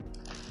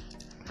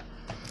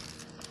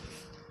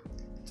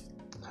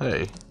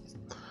Hey,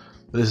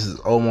 this is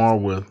Omar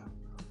with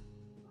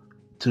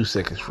 2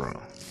 Seconds From.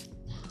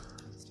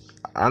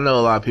 I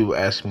know a lot of people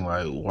ask me,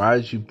 like, why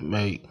did you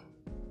make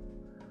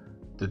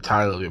the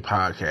title of your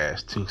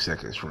podcast 2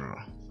 Seconds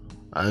From?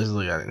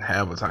 Honestly, I didn't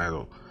have a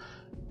title,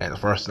 and the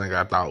first thing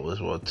I thought was,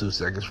 2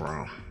 seconds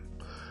from.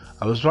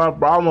 I was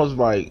almost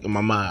like, in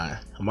my mind,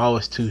 I'm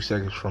always 2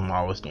 seconds from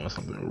always doing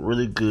something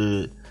really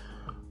good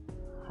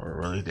or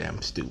really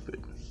damn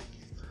stupid.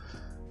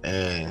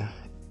 And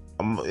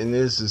I'm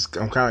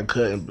kind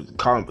of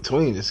caught in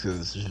between this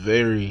because it's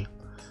very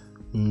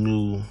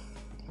new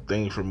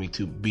thing for me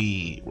to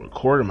be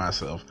recording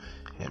myself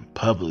and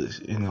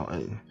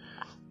and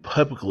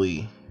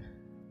publicly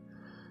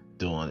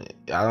doing it.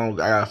 I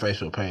got a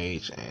Facebook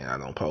page and I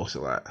don't post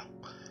a lot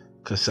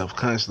because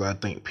subconsciously I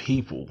think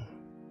people,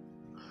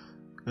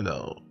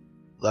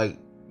 like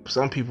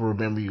some people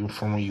remember you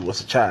from when you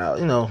was a child.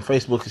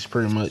 Facebook is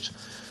pretty much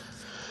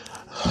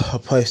a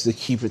place to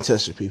keep in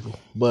touch with people,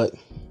 but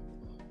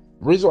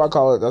that's why I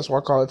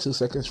call it 2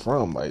 seconds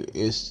from. Like,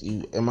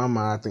 in my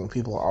mind, I think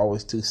people are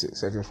always 2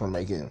 seconds from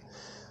making,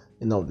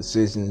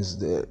 decisions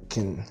that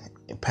can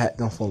impact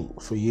them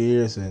for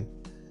years, and,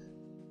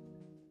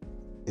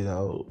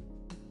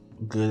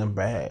 good and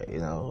bad,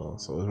 so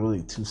it's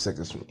really 2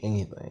 seconds from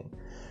anything.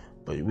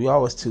 But we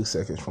always 2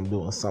 seconds from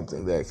doing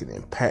something that can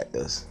impact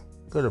us,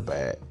 good or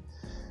bad.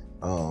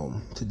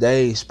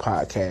 Today's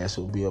podcast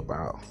will be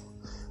about,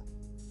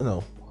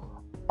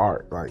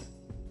 art, like,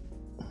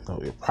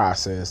 your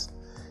process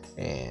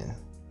and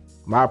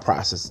my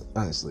process,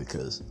 honestly,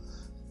 because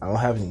I don't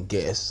have any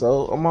guests,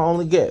 so I'm my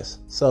only guest.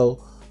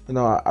 So, I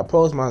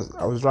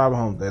was driving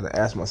home today and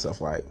asked myself,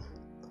 like,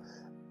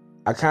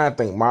 I kind of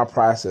think my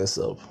process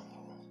of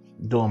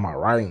doing my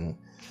writing,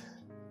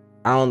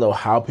 I don't know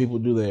how people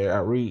do that. I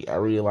read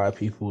a lot of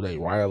people, they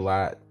write a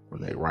lot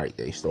when they write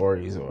their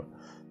stories or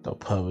they'll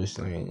publish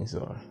things,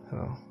 or,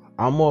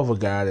 I'm more of a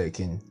guy that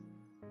can,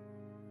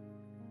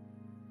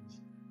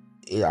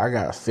 I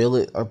gotta feel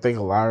it. I think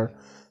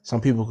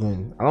some people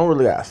I don't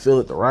really gotta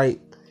feel it to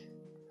write.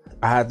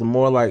 I have to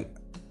more like,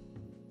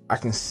 I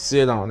can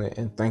sit on it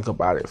and think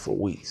about it for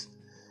weeks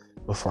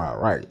before I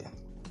write it.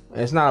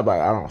 And it's not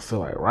about I don't feel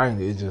like writing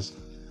it. It's just,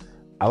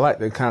 I like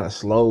to kind of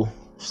slow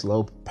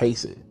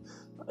pace it.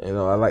 I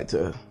like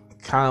to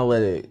kind of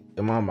let it,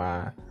 in my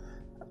mind,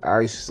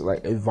 I just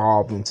like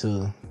evolve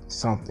into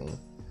something,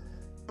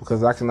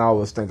 because I can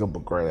always think of a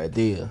great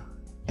idea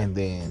and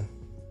then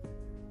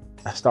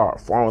I start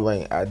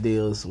formulating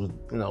ideas with,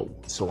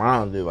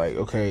 surrounded, like,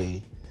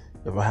 okay,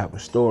 if I have a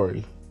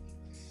story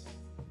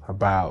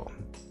about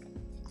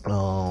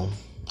a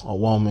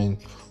woman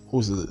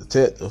who's a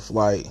detective,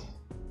 like,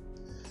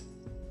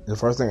 the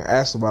first thing I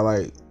ask about,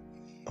 like,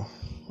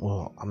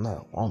 well, I'm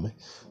not a woman,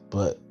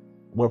 but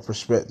what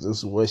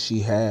perspectives would she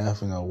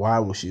have, why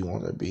would she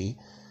want to be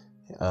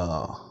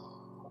a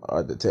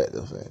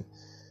detective, and,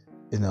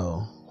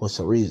 what's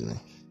her reasoning?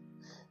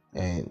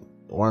 And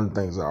one of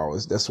the things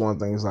that's one of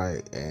the things,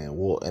 like, and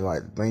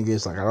like, the thing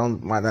is, like,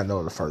 might not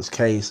know the first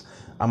case,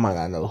 I might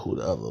not know who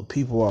the other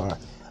people are.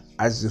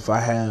 If I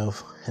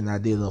have an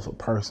idea of a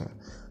person,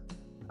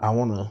 I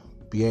want to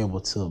be able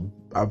to,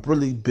 I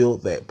really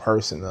build that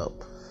person up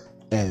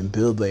and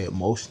build their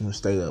emotional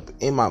state up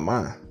in my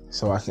mind,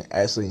 so I can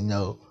actually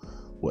know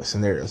what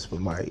scenarios. But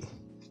when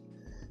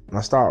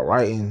I start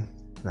writing,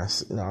 I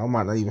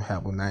might not even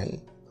have a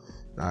name.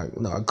 I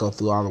go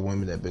through all the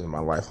women that have been in my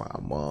life, like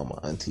my mom,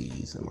 my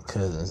aunties, and my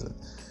cousins, and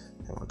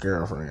my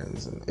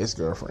girlfriends, and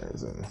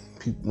ex-girlfriends, and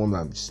women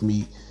I just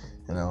meet,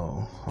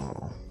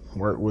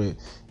 work with,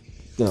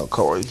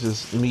 co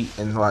just meet,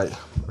 and I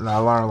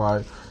learn,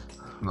 like,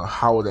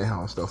 how they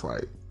handle stuff,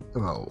 like,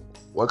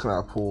 what can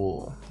I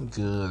pull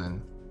good,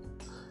 and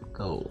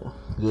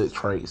good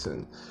traits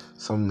and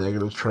some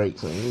negative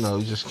traits, and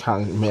you just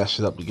kind of mash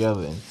it up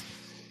together,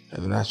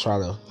 and then I try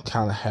to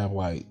kind of have,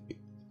 like,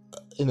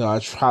 I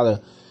try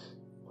to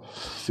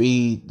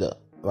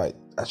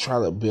I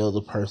try to build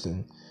a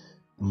person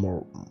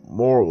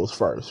morals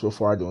first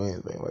before I do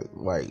anything.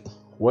 Like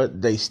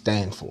what they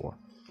stand for.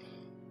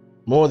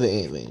 More than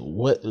anything,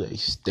 what do they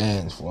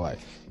stand for? Like,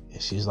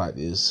 if she's like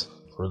this,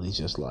 really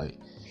just like,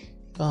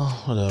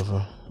 oh,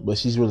 whatever. But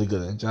she's really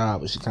good at her job,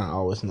 but she kind of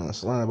always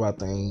nonchalant about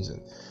things,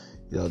 and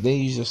then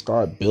you just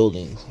start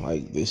building,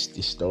 like, this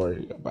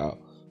story about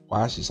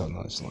why she's so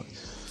nonchalant,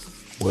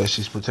 where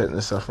she's protecting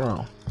herself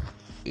from.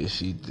 Is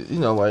she,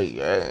 like,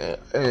 and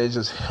it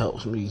just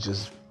helps me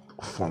just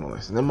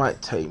formulate. And it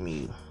might take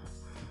me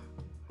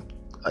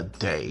a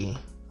day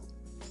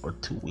or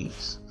 2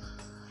 weeks.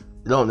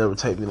 It don't never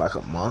take me like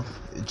a month.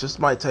 It just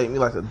might take me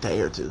like a day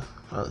or two,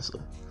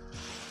 honestly.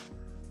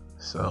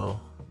 So,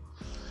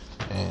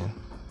 and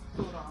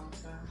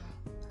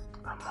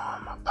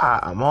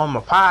I'm on my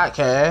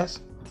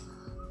podcast.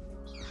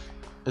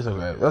 It's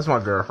okay. That's my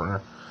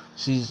girlfriend.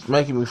 She's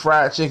making me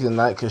fried chicken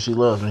tonight because she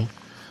loves me.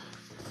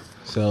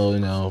 So,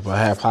 if I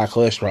have high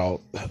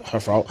cholesterol, her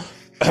fault.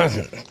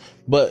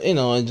 But,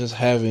 and just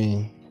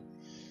having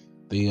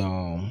the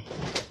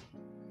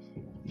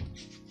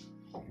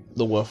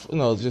the wealth,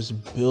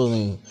 just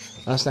building.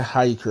 Understand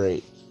how you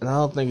create, and I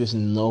don't think there's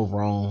no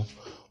wrong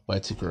way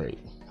to create.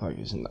 Like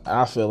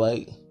I feel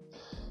like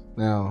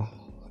now,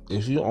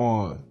 if you're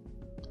on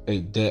a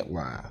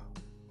deadline,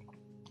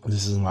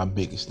 this is my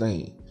biggest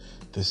thing.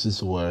 This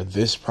is where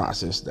this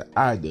process that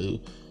I do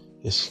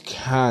is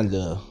kind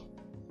of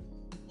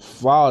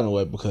falling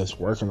away because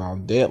working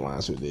on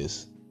deadlines with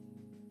this,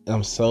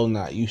 I'm so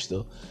not used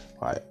to.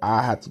 Like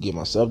I have to give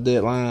myself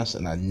deadlines,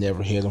 and I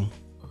never hit them.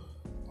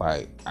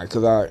 Like,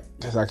 cause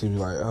I can be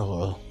like, oh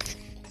well,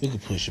 you can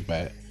push it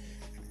back.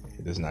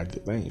 That's not a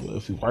good thing. But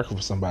if you're working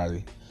with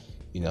somebody,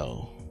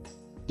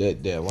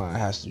 that deadline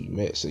has to be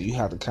met. So you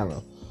have to kind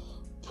of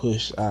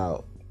push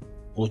out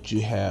what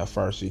you have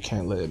first. So you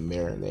can't let it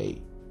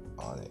marinate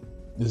on it.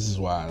 This is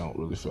why I don't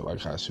really feel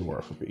like I should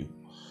work for people,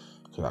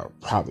 because I'll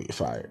probably get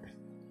fired.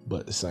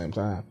 But at the same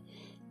time,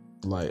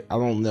 like I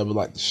don't never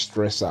like to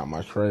stress out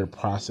my creative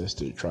process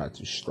to try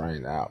to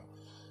strain out,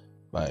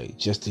 like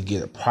just to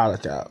get a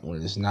product out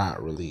when it's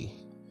not really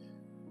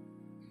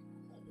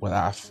what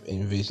I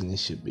envision it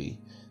should be,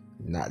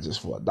 not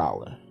just for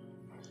 $1.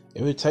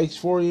 If it takes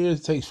 4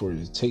 years, it takes 4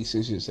 years. It takes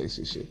 6 years, it takes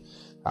 6 years.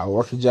 I'll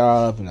work a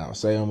job and I'll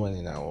save money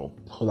and I will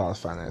put all the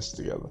finances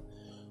together.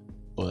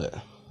 But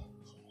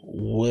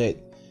what,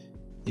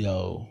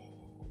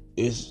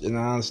 it's, and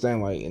I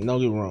understand, like, and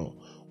don't get me wrong,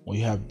 when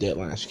you have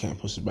deadlines, you can't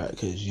push it back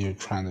because you're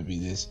trying to be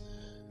this,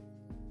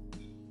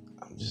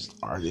 I'm just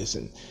artist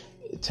and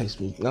it takes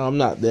me, no, I'm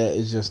not that.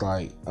 It's just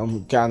like,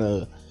 I'm kind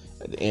of,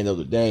 at the end of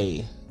the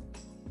day,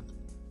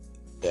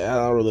 I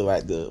don't really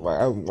like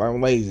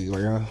I'm lazy.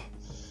 Like,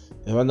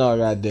 if I know I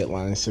got a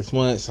deadline in 6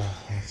 months,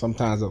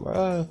 sometimes I'm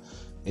like,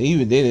 and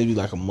even then it'd be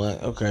like a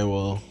month. Okay,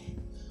 well,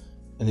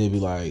 and it'd be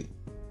like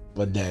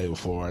a day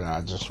before, and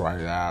I just write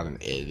it out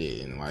and edit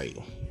it in like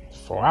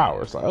 4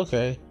 hours. Like,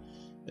 okay,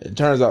 it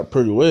turns out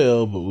pretty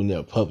well, but we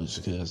never publish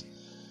because,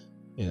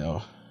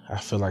 I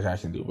feel like I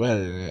can do better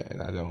than that,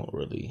 and I don't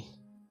really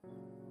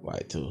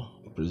like to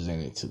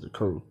present it to the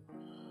crew.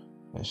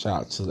 And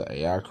shout out to the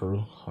AI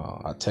crew,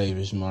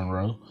 Octavius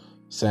Monroe,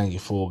 Sangy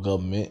Full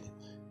Government,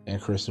 and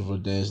Christopher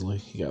Desley.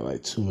 He got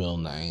like 2 middle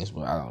names,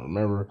 but I don't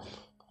remember.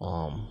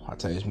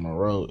 Octavius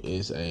Monroe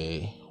is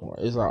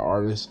our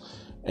artist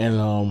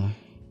and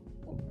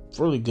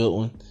really good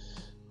one.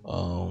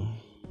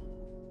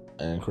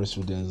 And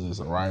Christopher Desley is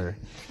a writer,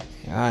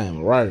 and I am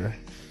a writer,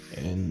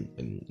 and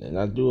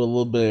I do a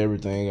little bit of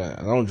everything.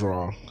 I don't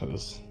draw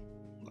because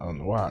I don't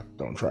know why I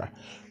don't try.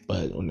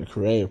 But when the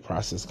creative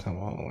process come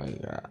on,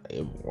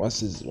 like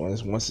once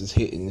it's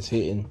hitting, it's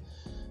hitting,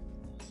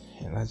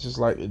 and I just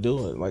like to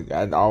do it. Like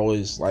I'd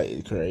always like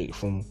to create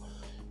from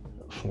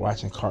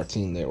watching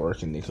Cartoon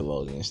Network and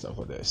Nickelodeon and stuff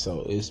like that.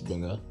 So it's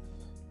been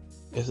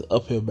it's an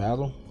uphill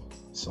battle.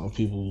 Some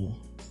people,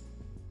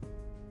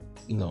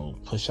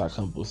 push out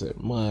comic books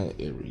every month,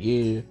 every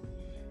year.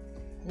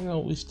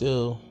 We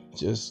still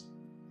just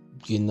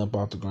getting up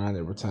off the ground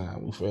every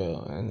time we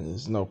fail, and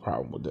there's no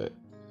problem with that.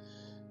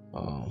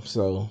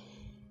 So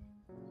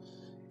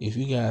if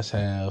you guys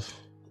have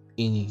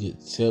any good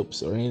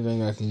tips or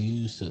anything I can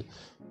use to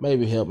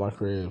maybe help my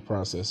creative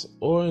process,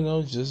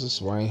 or just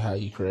explain how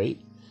you create,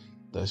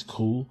 that's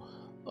cool.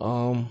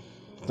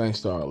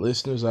 Thanks to our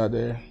listeners out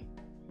there.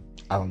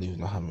 I don't even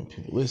know how many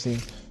people listen,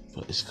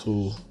 but it's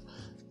cool.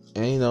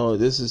 And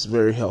this is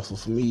very helpful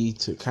for me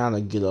to kind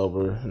of get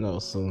over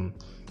some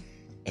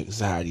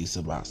anxieties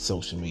about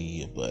social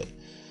media, but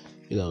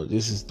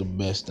this is the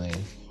best thing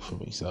for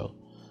me. So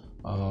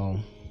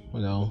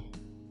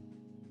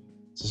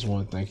just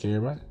want to thank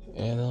everybody,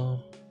 and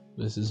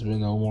this has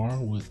been Omar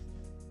with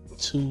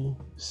 2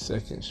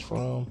 seconds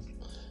from,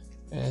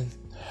 and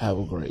have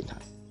a great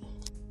night.